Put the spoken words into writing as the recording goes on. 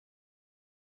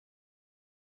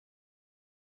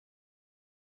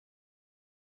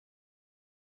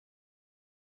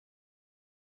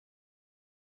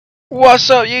What's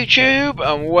up YouTube,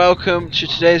 and welcome to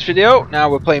today's video. Now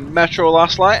we're playing Metro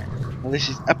Last Light, and this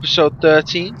is episode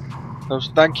 13. So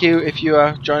thank you if you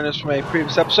are joining us from a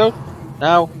previous episode.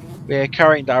 Now we're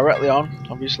carrying directly on,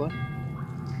 obviously.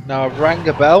 Now I've rang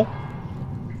a bell.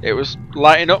 It was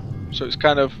lighting up, so it's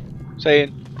kind of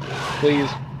saying, please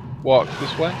walk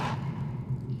this way.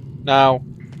 Now,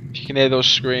 if you can hear those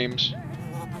screams,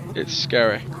 it's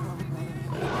scary.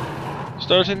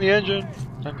 Starting the engine.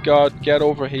 Thank God, get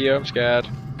over here, I'm scared.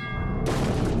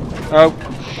 Oh,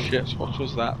 shit, what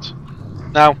was that?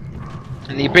 Now,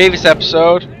 in the previous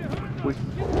episode, we...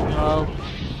 Oh,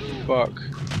 fuck.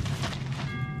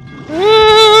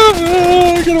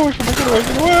 Ah, get away from me, get away,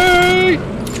 get away!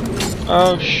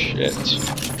 Oh, shit.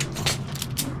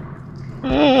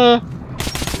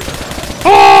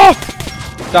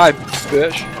 Die,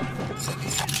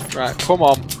 bitch. Right, come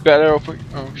on, better open...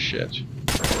 Oh, shit.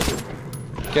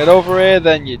 Get over here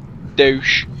then, you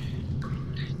douche.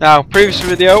 Now, previous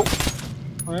video,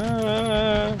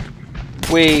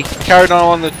 we carried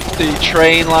on the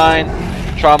train line,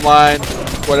 tram line,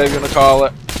 whatever you want to call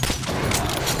it.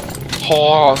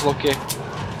 Oh, I was lucky.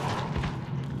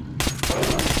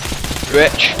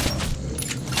 Bitch.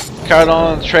 Carried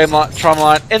on the tram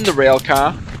line in the rail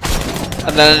car,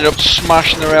 and then ended up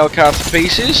smashing the rail car to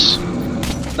pieces.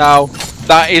 Now,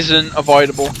 that isn't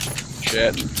avoidable.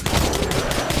 Shit.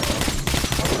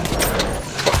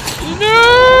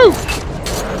 No!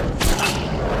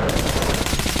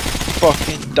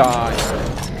 Fucking die.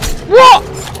 What?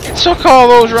 It took all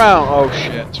those round. Oh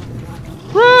shit.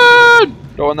 Run!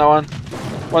 Don't want that one.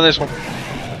 Want this one.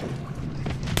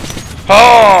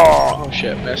 Oh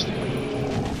shit, missed.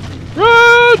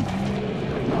 Run!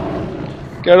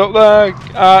 Get up there,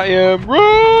 Artyom.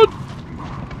 Run!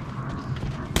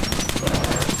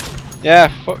 Yeah,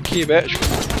 fuck you, bitch.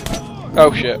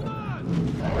 Oh shit.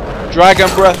 Dragon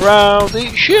breath round,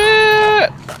 eat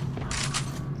shit!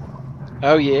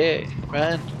 Oh yeah,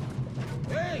 man.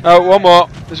 Oh, one more.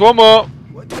 There's one more.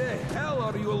 What the hell,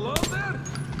 are you alone there?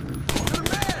 You're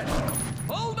mad!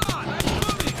 Hold on, I'm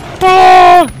coming!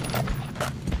 Ah!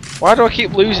 Why do I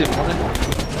keep losing money?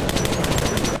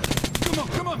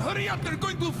 Come on, hurry up, they're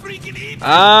going to freaking eat me!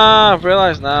 Ah, I've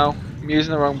realised now. I'm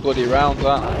using the wrong bloody rounds,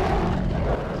 aren't I?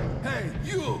 Hey,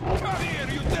 you! Come here,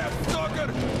 you damn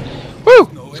stalker! Woo!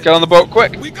 Let's get on the boat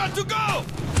quick. We got to go!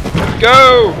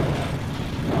 Go!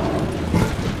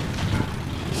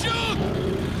 Shoot!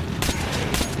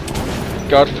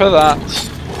 God for that.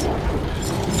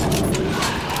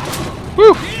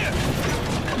 Woo! Here!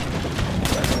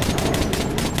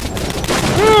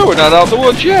 Woo! We're not out the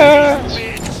woods yet!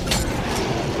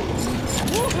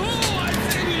 Woohoo! I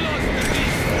say we lost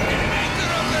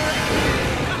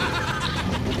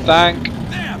the beast! Thank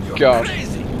Damn, you're God.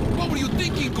 crazy! What were you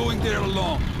thinking going there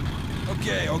alone?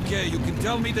 Okay, you can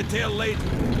tell me the tale later.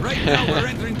 Right now we're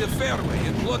entering the fairway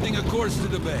and plotting a course to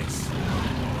the base.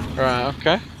 Right,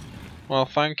 okay. Well,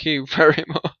 thank you very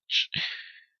much.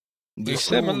 The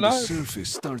snow on the surface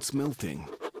starts melting.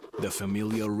 The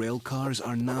familiar rail cars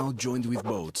are now joined with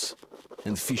boats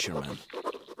and fishermen.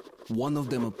 One of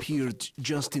them appeared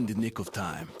just in the nick of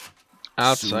time.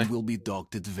 Soon we'll be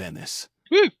docked at Venice.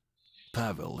 Woo!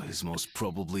 Pavel is most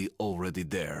probably already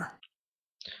there.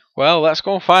 Well, let's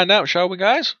go and find out, shall we,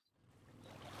 guys?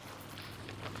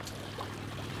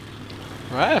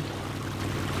 Right.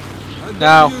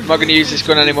 Now, I'm not going to use this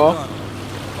gun anymore.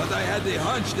 But I had a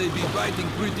hunch they'd be biting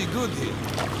pretty good here.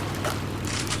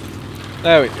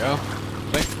 There we go.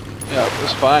 Yeah,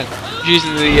 that's fine.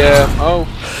 Using the, oh.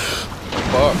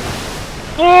 Fuck.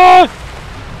 Ah!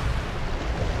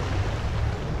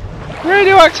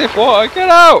 Radioactive water, get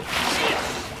out!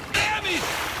 Damn it!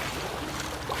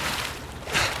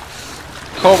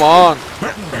 Come on.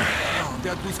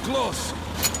 That was close.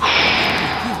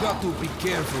 You've got to be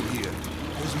careful here.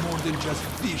 There's more than just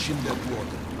fish in that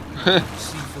water. You'll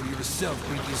see for yourself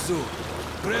pretty soon.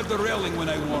 Grab the railing when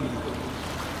I warn you.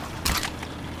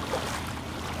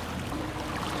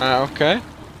 Okay.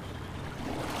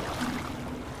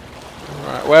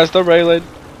 Alright, where's the railing?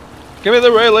 Give me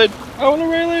the railing! I want the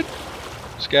railing!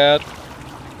 Scared.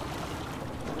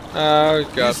 Oh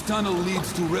god. This tunnel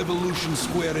leads to Revolution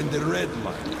Square in the red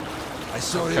line. I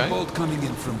saw a boat coming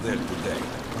in from there today.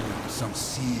 Some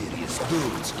serious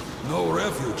dudes. No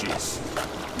refugees.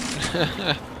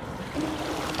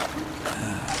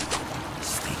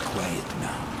 Stay quiet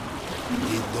now.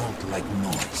 They don't like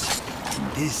noise.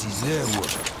 This is their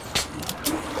world.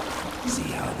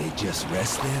 See how they just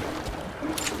rest there?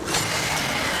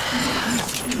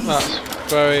 That's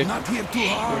very... Not here to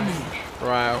harm you.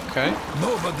 Right, okay.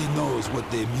 Nobody knows what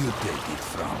they mutated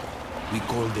from. We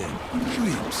call them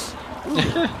creeps.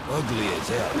 Ugly as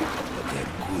hell, but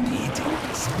they're good eating,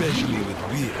 especially with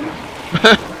beer.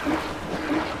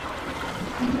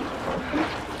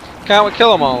 Can't we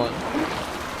kill them all then?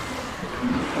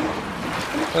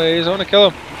 Please, I want to kill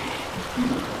them.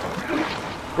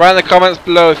 Write in the comments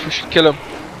below if we should kill them.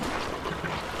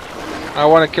 I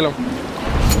want to kill them.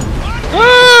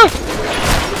 Ah!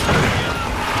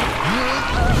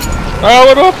 Oh,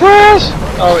 what do I press?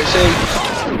 Oh, it's E.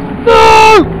 No!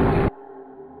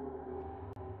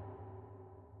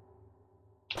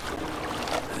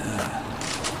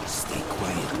 Stay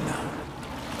quiet now.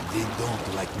 They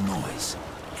don't like noise.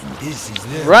 And this is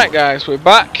their Right, guys, we're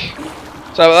back.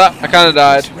 So that I kind of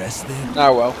died. rest there.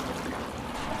 Oh well.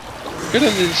 Good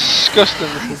and disgusting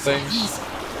little things. He's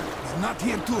not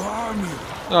here to harm you.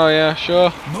 Oh yeah,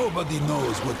 sure. Nobody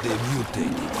knows what they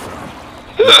mutated from.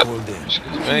 We call them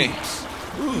Excuse me. pigs.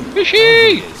 Fishy!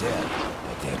 Ugly as hell,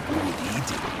 but they're good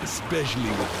eating, especially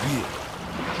with beer.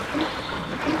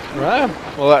 Right.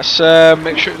 Well, let's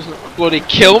make sure it doesn't bloody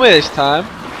kill me this time.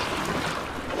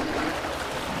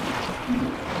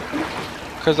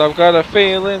 Because I've got a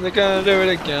feeling they're gonna do it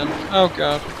again. Oh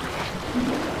god.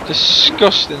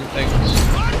 Disgusting things.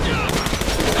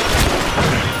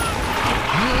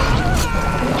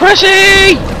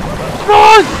 Pressy! Come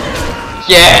on!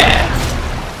 Yeah!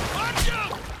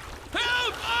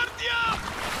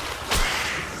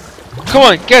 Come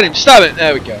on, get him, stab it!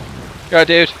 There we go. Go,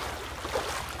 dude.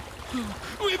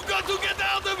 We've got to get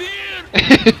out of here!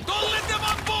 Don't let them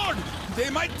on board! They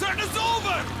might turn us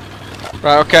over!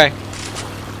 Right, okay.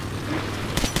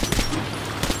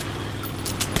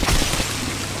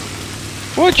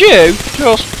 Would you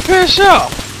just piss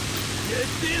off? Get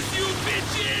this, you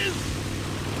bitches!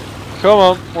 Come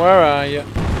on, where are you?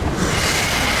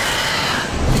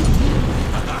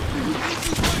 This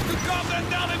is going to calm them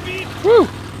down a bit! Woo!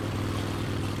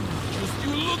 Just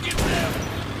you look at them!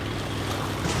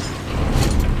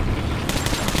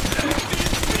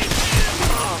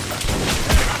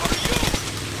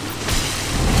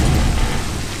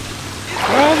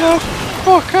 Where the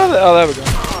fuck are they? Oh, there we go.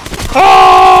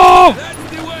 Oh!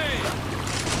 That's the way!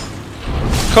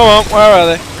 Come on, where are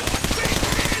they?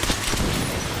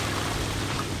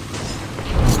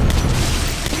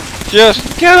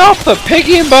 Just get off the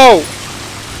piggy boat!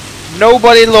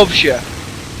 Nobody loves you.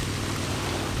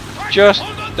 Just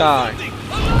die.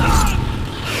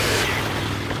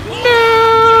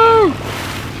 No!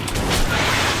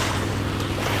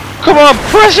 Come on,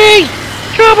 Pressy!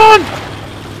 Come on!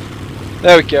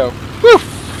 There we go. Woo!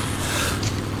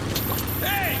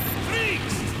 Hey,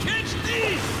 freaks! Catch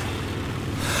this!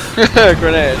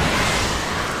 Grenade.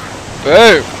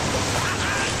 Boom!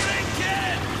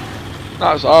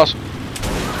 That was awesome.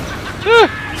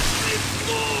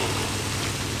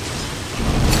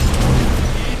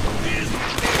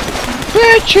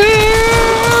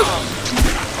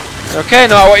 Bitches! Okay,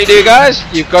 now what you do, guys?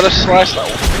 You've got to slice that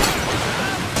one.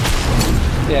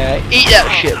 Yeah, eat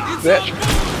that shit, bitch.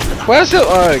 Where's it?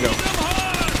 Oh, there we go.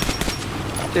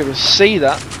 Didn't even see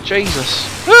that. Jesus.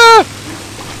 Ah!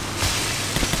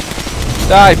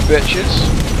 Die, bitches.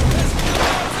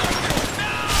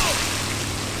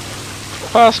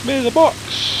 Pass me the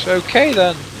box. Okay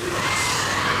then.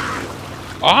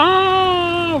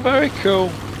 Ah, very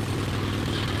cool.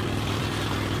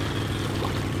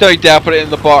 Don't dare put it in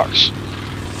the box.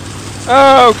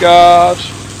 Oh god.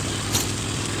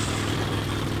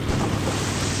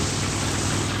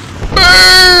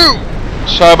 Boom!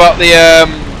 Sorry about the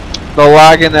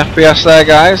lag in FPS there,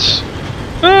 guys.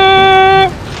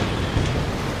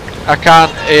 I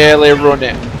can't really run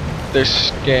it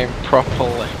this game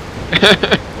properly.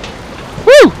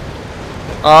 Woo!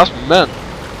 Oh, that's mint.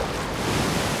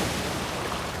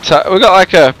 So we got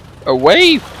like a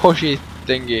wave pushy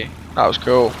thingy. That was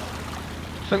cool.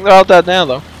 I think they're all dead now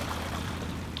though.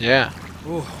 Yeah.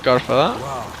 Oh, Got it for that.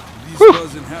 wow, this Whew.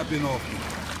 doesn't happen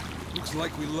often. Looks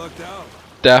like we lucked out.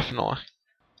 Definitely.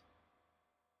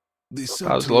 The That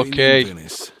was subterranean lucky.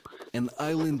 Venice, an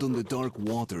island on the dark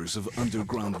waters of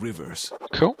underground rivers.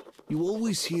 Cool. You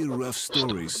always hear rough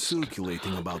stories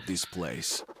circulating about this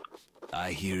place.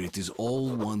 I hear it is all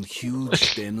one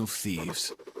huge den of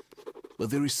thieves. But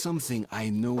there is something I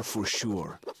know for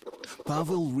sure.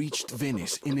 Pavel reached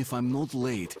Venice, and if I'm not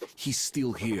late, he's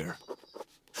still here.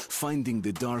 Finding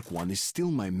the Dark One is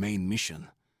still my main mission.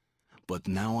 But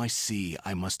now I see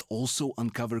I must also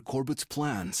uncover Corbett's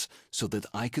plans so that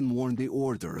I can warn the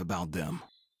Order about them.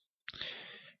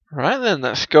 Right then,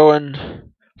 let's go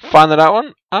and find that out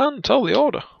one and tell the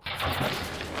Order.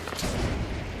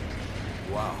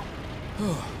 Wow.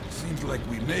 Seems like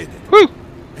we made it. Woo!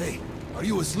 Hey, are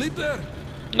you asleep there?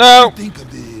 No. What do you think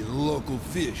of the local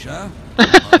fish, huh?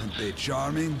 Aren't they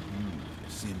charming?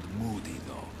 Seemed moody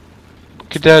though.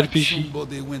 Kadad Like fishy.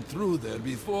 somebody went through there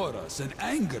before us and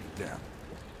angered them.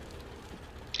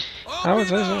 How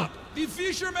is Open this? up! The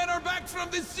fishermen are back from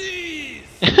the seas!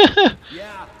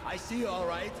 Yeah, I see you all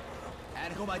right.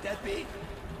 And who might that be?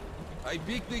 I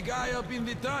picked the guy up in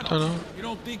the tunnel. Tunnel. You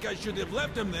don't think I should have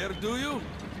left him there, do you?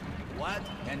 What?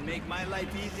 And make my life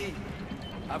easy?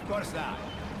 Of course not.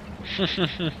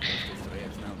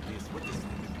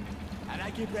 And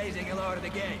I keep raising you lower the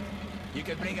gate. You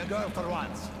could bring a girl for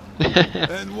once.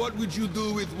 And what would you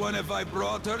do with one if I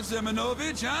brought her,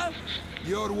 Semenovich, huh?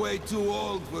 You're way too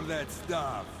old for that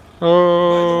stuff.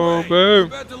 Oh, By the way, you boom.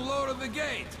 better lower the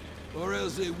gate, or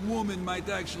else a woman might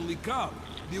actually come.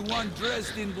 The one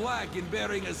dressed in black and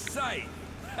bearing a scythe.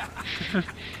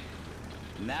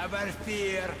 Never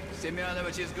fear.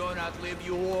 Semyonovich is going to outlive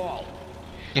you all.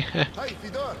 Hi,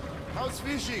 Fedor. How's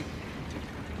fishing?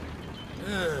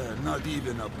 Not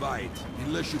even a bite,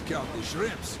 unless you count the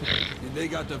shrimps. And they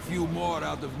got a few more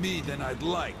out of me than I'd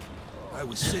like. I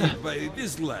was saved by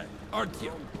this lad,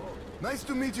 Artyom. Nice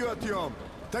to meet you, Artyom.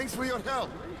 Thanks for your help.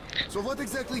 So what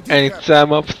exactly did happen?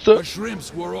 Anytime up The the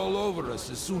shrimps were all over us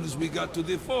as soon as we got to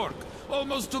the fork.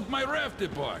 Almost took my raft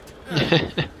apart.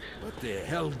 What the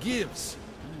hell gives?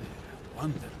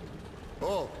 Wonder.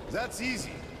 Oh, that's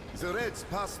easy. The Reds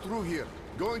passed through here,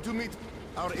 going to meet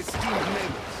our esteemed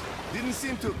neighbors. Didn't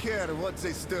seem to care what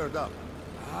they stirred up.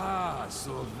 Ah,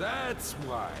 so that's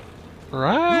why.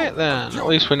 Right then. At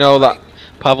least we know that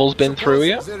Pavel's been through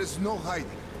here. There is no hiding.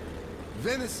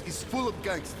 Venice is full of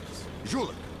gangsters.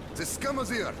 Julek, the scum of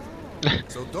the earth.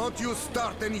 So don't you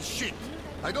start any shit.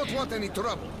 I don't want any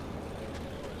trouble.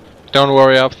 Don't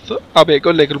worry, I'll be a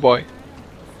good little boy.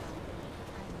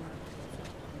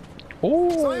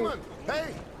 Oh. Simon!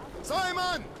 Hey!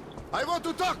 Simon! I want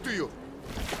to talk to you!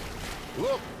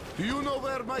 Look, do you know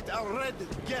where might our red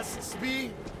guests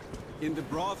be? In the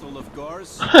brothel, of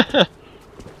course.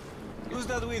 Who's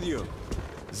that with you?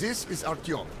 This is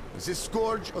Artyom, the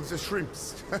scourge of the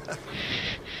shrimps.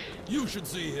 You should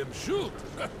see him shoot.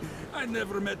 I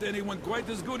never met anyone quite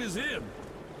as good as him.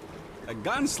 A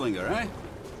gunslinger, eh?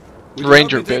 Would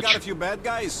Ranger you help me take bitch. out a few bad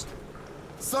guys?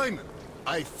 Simon,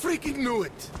 I freaking knew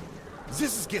it!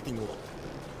 This is getting old.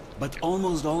 But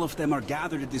almost all of them are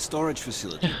gathered at the storage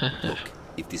facility. Look,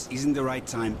 if this isn't the right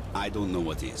time, I don't know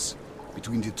what is.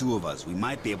 Between the two of us, we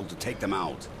might be able to take them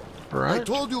out. I Right.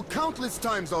 told you countless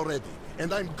times already,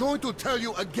 and I'm going to tell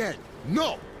you again.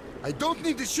 No! I don't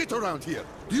need this shit around here.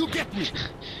 Do you get me?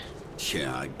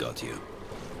 Yeah, I got you.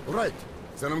 Right.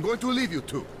 Then I'm going to leave you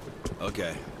two.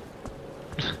 Okay.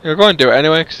 You're going to do it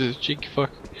anyway, because it's a cheeky fuck.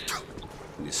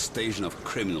 This station of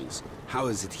criminals. How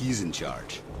is it he's in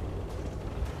charge?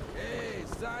 Hey,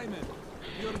 Simon.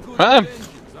 You're good Ma'am. at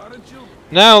engines, aren't you?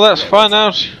 Now let's find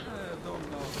out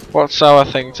Don't know. what's our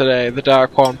thing today. The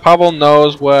Dark One. Pavel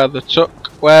knows where they took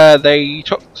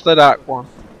the Dark One.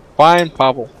 Find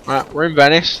Pavel. Right, we're in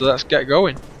Venice, so let's get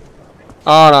going.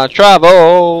 On our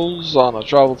travels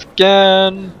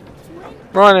again.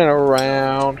 Running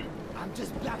around. I'm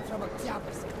just back from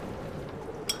October's.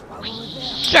 While we were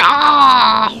there,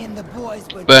 Yeah! me and the boys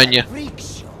were Burn at ya. a freak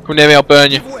show. Come near me, I'll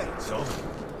burn you. Give way, so.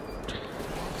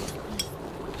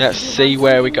 Let's see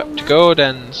where we got to go,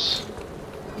 then.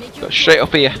 Go straight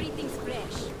up here.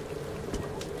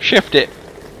 Shift it.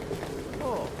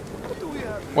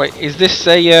 Wait, is this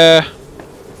a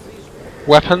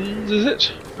weapons? Is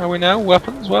it? Are we now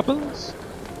weapons? Weapons?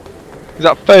 Is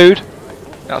that food?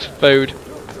 That's food.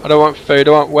 I don't want food.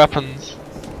 I want weapons.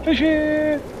 Fishing.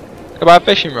 Can I buy a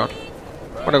fishing rod?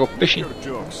 I want to go fishing.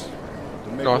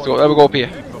 No, I have to go. There we go up here.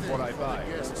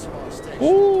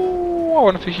 Ooh, I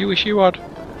want a fishy wishy wad.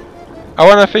 I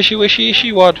want a fishy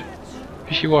wishy wad.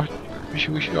 Fishy wad.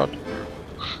 Fishy wishy wad.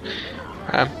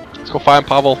 Let's go find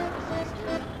Pavel.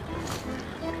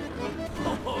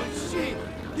 Oh, shit.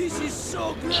 This is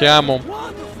so good. Come on.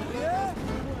 Wonderful, yeah?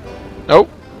 Nope.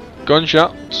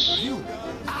 Gunshots.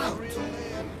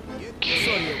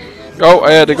 Oh,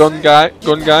 I heard a gun guy.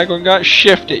 Gun guy.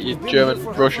 Shift it, you German,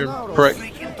 Russian prick.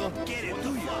 Freaking don't get it,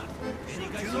 do ya?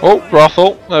 Oh,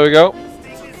 brothel. There we go.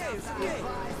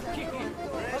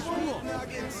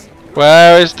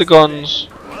 Where is the guns?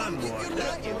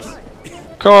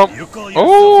 Come on.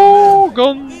 Oh,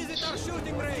 guns.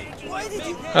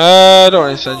 Don't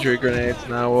want incendiary grenades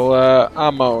now. We'll,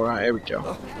 ammo. Right, here we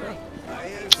go.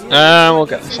 And we'll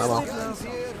get this ammo.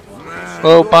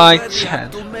 We'll buy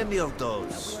 10. Too many of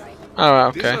those.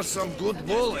 Alright, These okay. are some good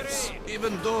bullets,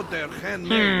 even though they're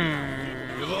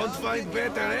handmade. You won't find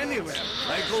better anywhere.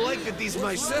 I collected these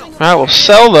myself. Right, we'll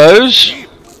sell those.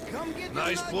 Nice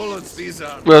Nice bullets these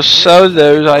are. We'll sell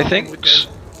those, I think.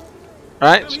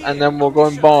 Right, and then we'll go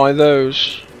and buy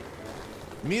those.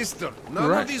 Mister, none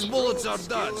Right. of these bullets are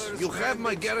duds. You have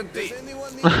my guarantee.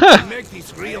 Make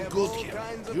these real good here.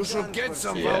 You should get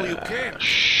some while you can.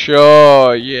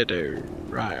 Sure, you do.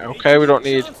 Right, okay, we don't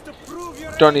need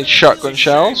shotgun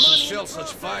shells. Sell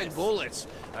such fine bullets.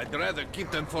 I'd rather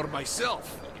keep them for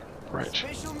myself. Right.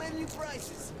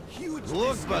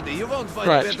 Look, buddy, you won't find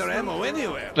Right. better ammo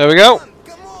anywhere. There we go.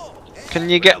 Can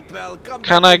you get? Well, pal, come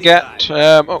Can back I get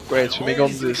anytime. upgrades for me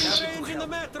guns?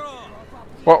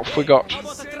 What have we got?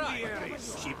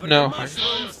 No,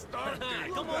 thanks.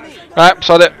 Right,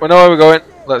 sod it. We know where we're going.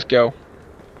 Let's go.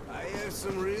 I have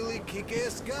some really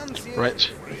kick-ass guns here. Right.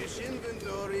 Fresh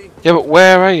inventory. Yeah, but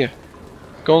where are you?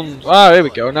 Guns. Ah, here we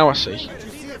go. Now I see.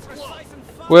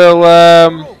 We'll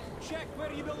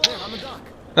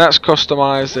let's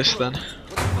customize this then.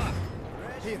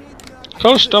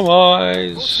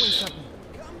 Customize.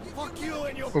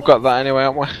 We've got that anyway,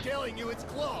 haven't we?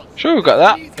 Sure, we've got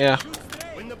that. Yeah.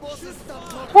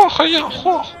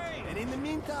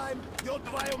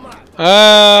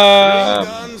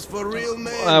 Guns for real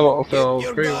men. I will Get fill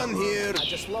your free gun one. here. I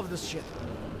just love this shit.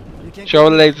 You can't Show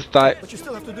the laser sight. but you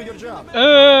still have to do your job.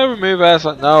 Remove air.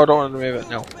 No, I don't want to remove it.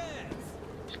 No.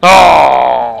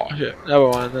 Oh shit. Never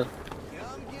mind then.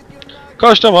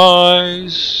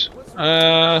 Customize.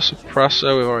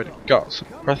 Suppressor. We've already got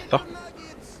suppressor.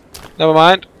 Never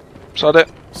mind. Sod it.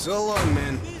 So long,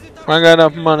 man. I ain't got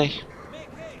enough money.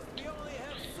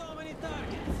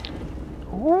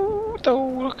 Ooh,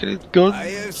 look at his guns. I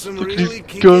have some Look at really his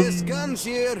kick-ass guns. guns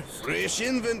here. Fresh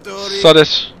inventory. Sod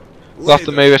it. We'll have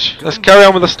to Later. move it. Let's carry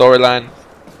on with the storyline.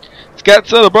 Let's get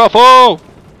to the brothel.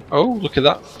 Oh, look at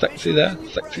that. Sexy there.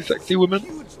 Sexy, sexy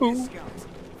woman. Ooh.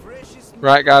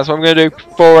 Right, guys, what I'm going to do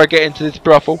before I get into this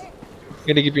brothel, I'm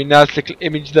going to give you a nice little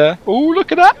image there. Oh,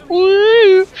 look at that.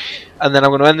 Woo. And then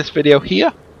I'm going to end this video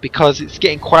here because it's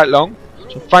getting quite long.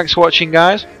 So thanks for watching,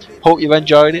 guys. Hope you've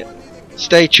enjoyed it.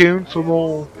 Stay tuned for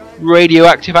more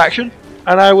radioactive action.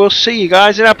 And I will see you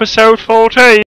guys in episode 14.